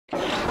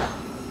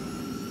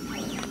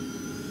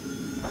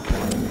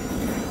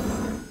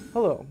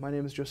Hello, my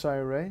name is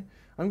Josiah Rea.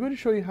 I'm going to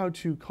show you how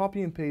to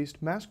copy and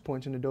paste mask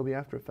points in Adobe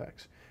After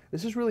Effects.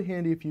 This is really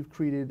handy if you've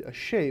created a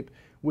shape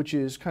which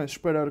is kind of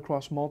spread out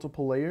across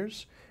multiple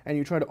layers and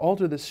you try to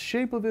alter the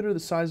shape of it or the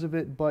size of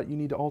it, but you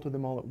need to alter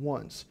them all at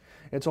once.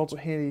 It's also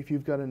handy if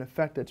you've got an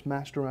effect that's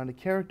masked around a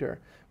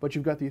character, but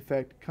you've got the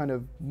effect kind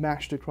of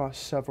mashed across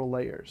several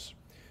layers.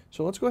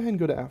 So let's go ahead and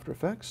go to After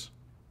Effects.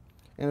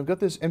 And I've got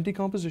this empty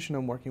composition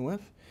I'm working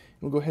with.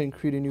 We'll go ahead and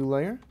create a new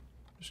layer.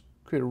 Just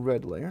create a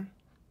red layer.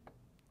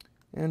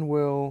 And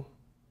we'll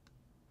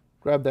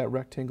grab that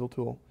rectangle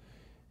tool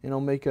and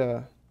I'll make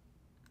a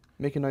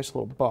nice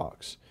little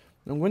box.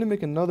 And I'm going to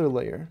make another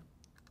layer,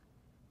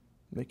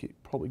 make it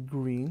probably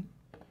green.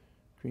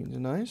 Green's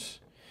nice.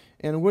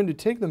 And I'm going to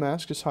take the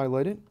mask, just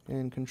highlight it,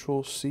 and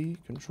Control C,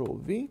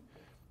 Control V.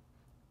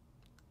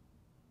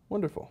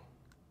 Wonderful.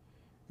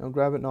 And I'll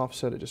grab it and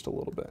offset it just a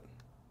little bit.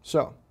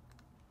 So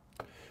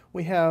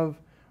we have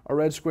a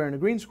red square and a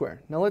green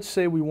square. Now let's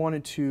say we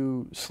wanted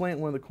to slant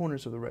one of the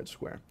corners of the red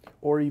square,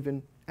 or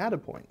even add a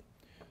point.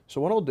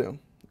 So what I'll do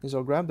is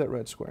I'll grab that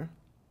red square.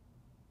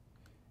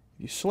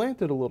 If you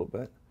slant it a little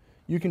bit,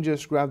 you can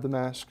just grab the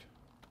mask,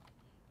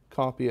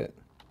 copy it,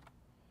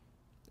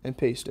 and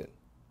paste it.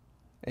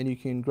 And you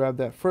can grab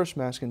that first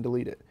mask and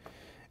delete it.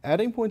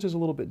 Adding points is a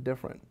little bit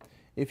different.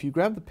 If you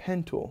grab the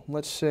pen tool,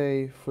 let's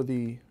say for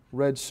the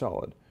red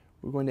solid,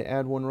 we're going to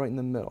add one right in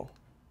the middle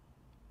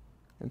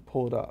and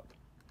pull it up.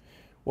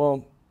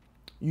 Well,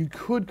 you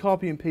could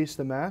copy and paste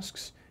the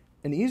masks.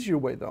 An easier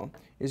way, though,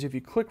 is if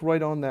you click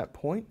right on that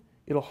point,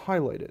 it'll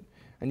highlight it.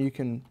 And you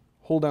can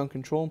hold down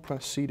Control and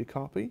press C to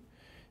copy.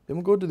 Then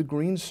we'll go to the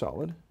green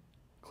solid,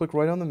 click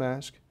right on the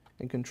mask,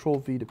 and Control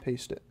V to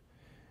paste it.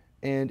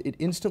 And it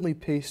instantly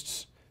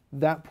pastes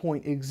that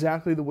point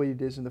exactly the way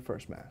it is in the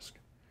first mask.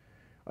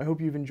 I hope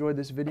you've enjoyed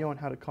this video on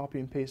how to copy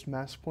and paste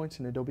mask points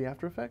in Adobe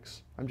After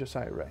Effects. I'm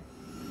Josiah Rea.